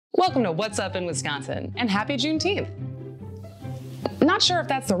Welcome to What's Up in Wisconsin, and happy Juneteenth. Not sure if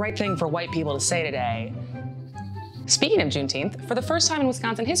that's the right thing for white people to say today. Speaking of Juneteenth, for the first time in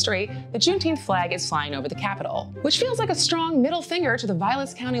Wisconsin history, the Juneteenth flag is flying over the Capitol, which feels like a strong middle finger to the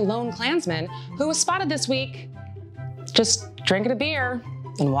Vilas County lone Klansman who was spotted this week just drinking a beer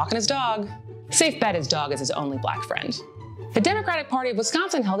and walking his dog. Safe bet his dog is his only black friend. The Democratic Party of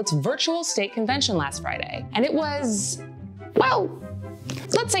Wisconsin held its virtual state convention last Friday, and it was, well,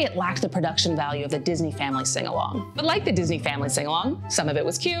 let's say it lacked the production value of the Disney Family Sing-Along. But like the Disney Family Sing-Along, some of it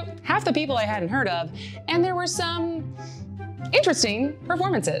was cute, half the people I hadn't heard of, and there were some interesting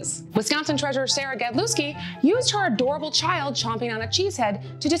performances. Wisconsin Treasurer Sarah Gadlewski used her adorable child chomping on a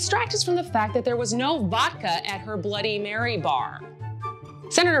cheesehead to distract us from the fact that there was no vodka at her Bloody Mary bar.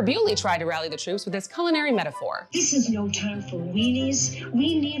 Senator Bewley tried to rally the troops with this culinary metaphor. This is no time for weenies.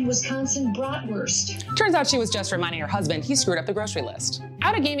 We need Wisconsin bratwurst. Turns out she was just reminding her husband he screwed up the grocery list.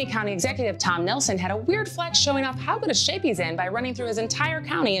 Outagamie County Executive Tom Nelson had a weird flex showing off how good a shape he's in by running through his entire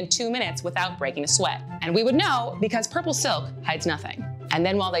county in 2 minutes without breaking a sweat. And we would know because purple silk hides nothing. And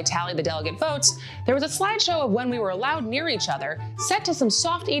then while they tallied the delegate votes, there was a slideshow of when we were allowed near each other, set to some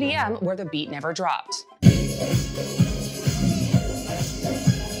soft EDM where the beat never dropped.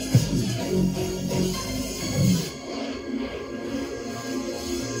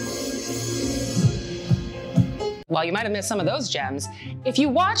 While you might have missed some of those gems, if you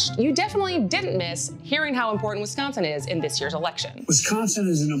watched, you definitely didn't miss hearing how important Wisconsin is in this year's election. Wisconsin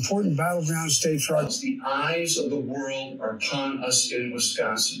is an important battleground state for us. The eyes of the world are upon us in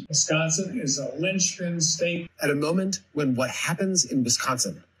Wisconsin. Wisconsin is a linchpin state. At a moment when what happens in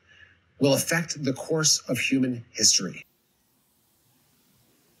Wisconsin will affect the course of human history.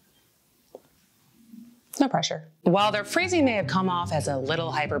 No pressure. While their phrasing may have come off as a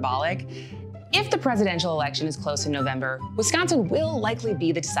little hyperbolic, if the presidential election is close in November, Wisconsin will likely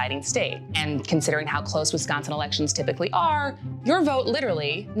be the deciding state. And considering how close Wisconsin elections typically are, your vote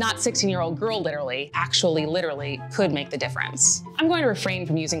literally, not 16-year-old girl literally, actually literally could make the difference. I'm going to refrain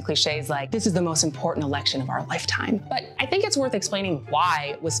from using cliches like, this is the most important election of our lifetime. But I think it's worth explaining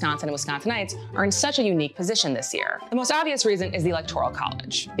why Wisconsin and Wisconsinites are in such a unique position this year. The most obvious reason is the Electoral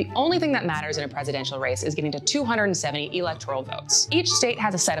College. The only thing that matters in a presidential race is getting to 270 electoral votes. Each state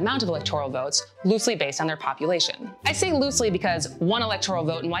has a set amount of electoral votes, loosely based on their population. I say loosely because one electoral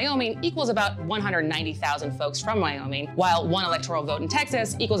vote in Wyoming equals about 190,000 folks from Wyoming, while one electoral vote in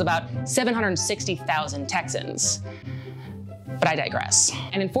Texas equals about 760,000 Texans. But I digress.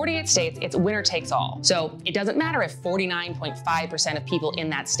 And in 48 states, it's winner takes all. So it doesn't matter if 49.5% of people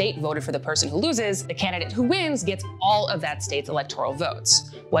in that state voted for the person who loses, the candidate who wins gets all of that state's electoral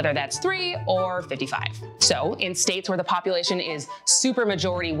votes, whether that's 3 or 55. So in states where the population is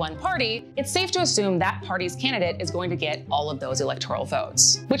supermajority one party, it's safe to assume that party's candidate is going to get all of those electoral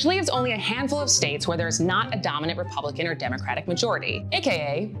votes, which leaves only a handful of states where there's not a dominant Republican or Democratic majority,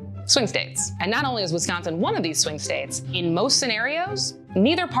 aka swing states. And not only is Wisconsin one of these swing states, in most scenarios,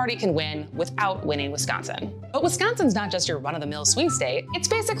 neither party can win without winning Wisconsin. But Wisconsin's not just your run-of-the-mill swing state, it's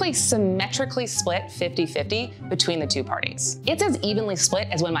basically symmetrically split 50-50 between the two parties. It's as evenly split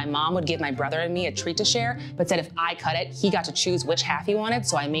as when my mom would give my brother and me a treat to share, but said if I cut it, he got to choose which half he wanted,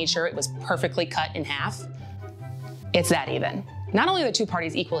 so I made sure it was perfectly cut in half. It's that even. Not only are the two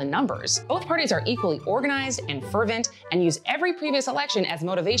parties equal in numbers, both parties are equally organized and fervent and use every previous election as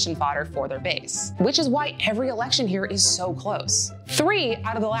motivation fodder for their base, which is why every election here is so close. 3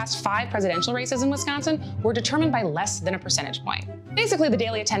 out of the last 5 presidential races in Wisconsin were determined by less than a percentage point. Basically, the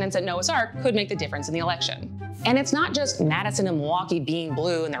daily attendance at Noah's Ark could make the difference in the election. And it's not just Madison and Milwaukee being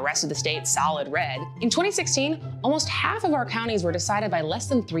blue and the rest of the state solid red. In 2016, almost half of our counties were decided by less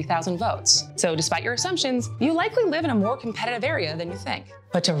than 3,000 votes. So despite your assumptions, you likely live in a more competitive area than you think.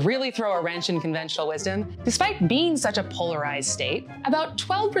 But to really throw a wrench in conventional wisdom, despite being such a polarized state, about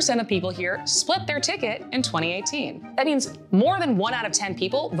 12% of people here split their ticket in 2018. That means more than 1 out of 10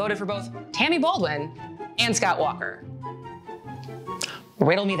 people voted for both Tammy Baldwin and Scott Walker.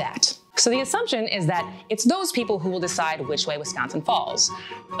 Riddle me that. So the assumption is that it's those people who will decide which way Wisconsin falls.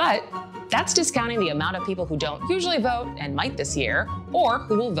 But that's discounting the amount of people who don't usually vote and might this year, or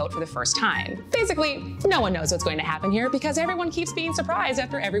who will vote for the first time. Basically, no one knows what's going to happen here because everyone keeps being surprised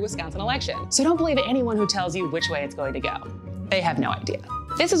after every Wisconsin election. So don't believe anyone who tells you which way it's going to go. They have no idea.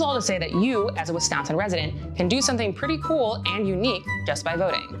 This is all to say that you, as a Wisconsin resident, can do something pretty cool and unique just by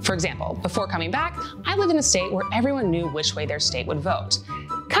voting. For example, before coming back, I lived in a state where everyone knew which way their state would vote.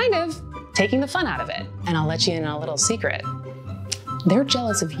 Kind of taking the fun out of it. And I'll let you in on a little secret. They're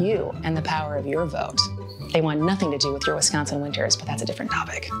jealous of you and the power of your vote. They want nothing to do with your Wisconsin winters, but that's a different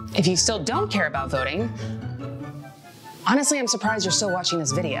topic. If you still don't care about voting, Honestly, I'm surprised you're still watching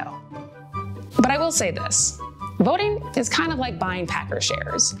this video. But I will say this. Voting is kind of like buying Packers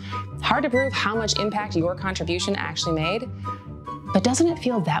shares. Hard to prove how much impact your contribution actually made, but doesn't it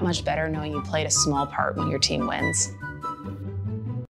feel that much better knowing you played a small part when your team wins?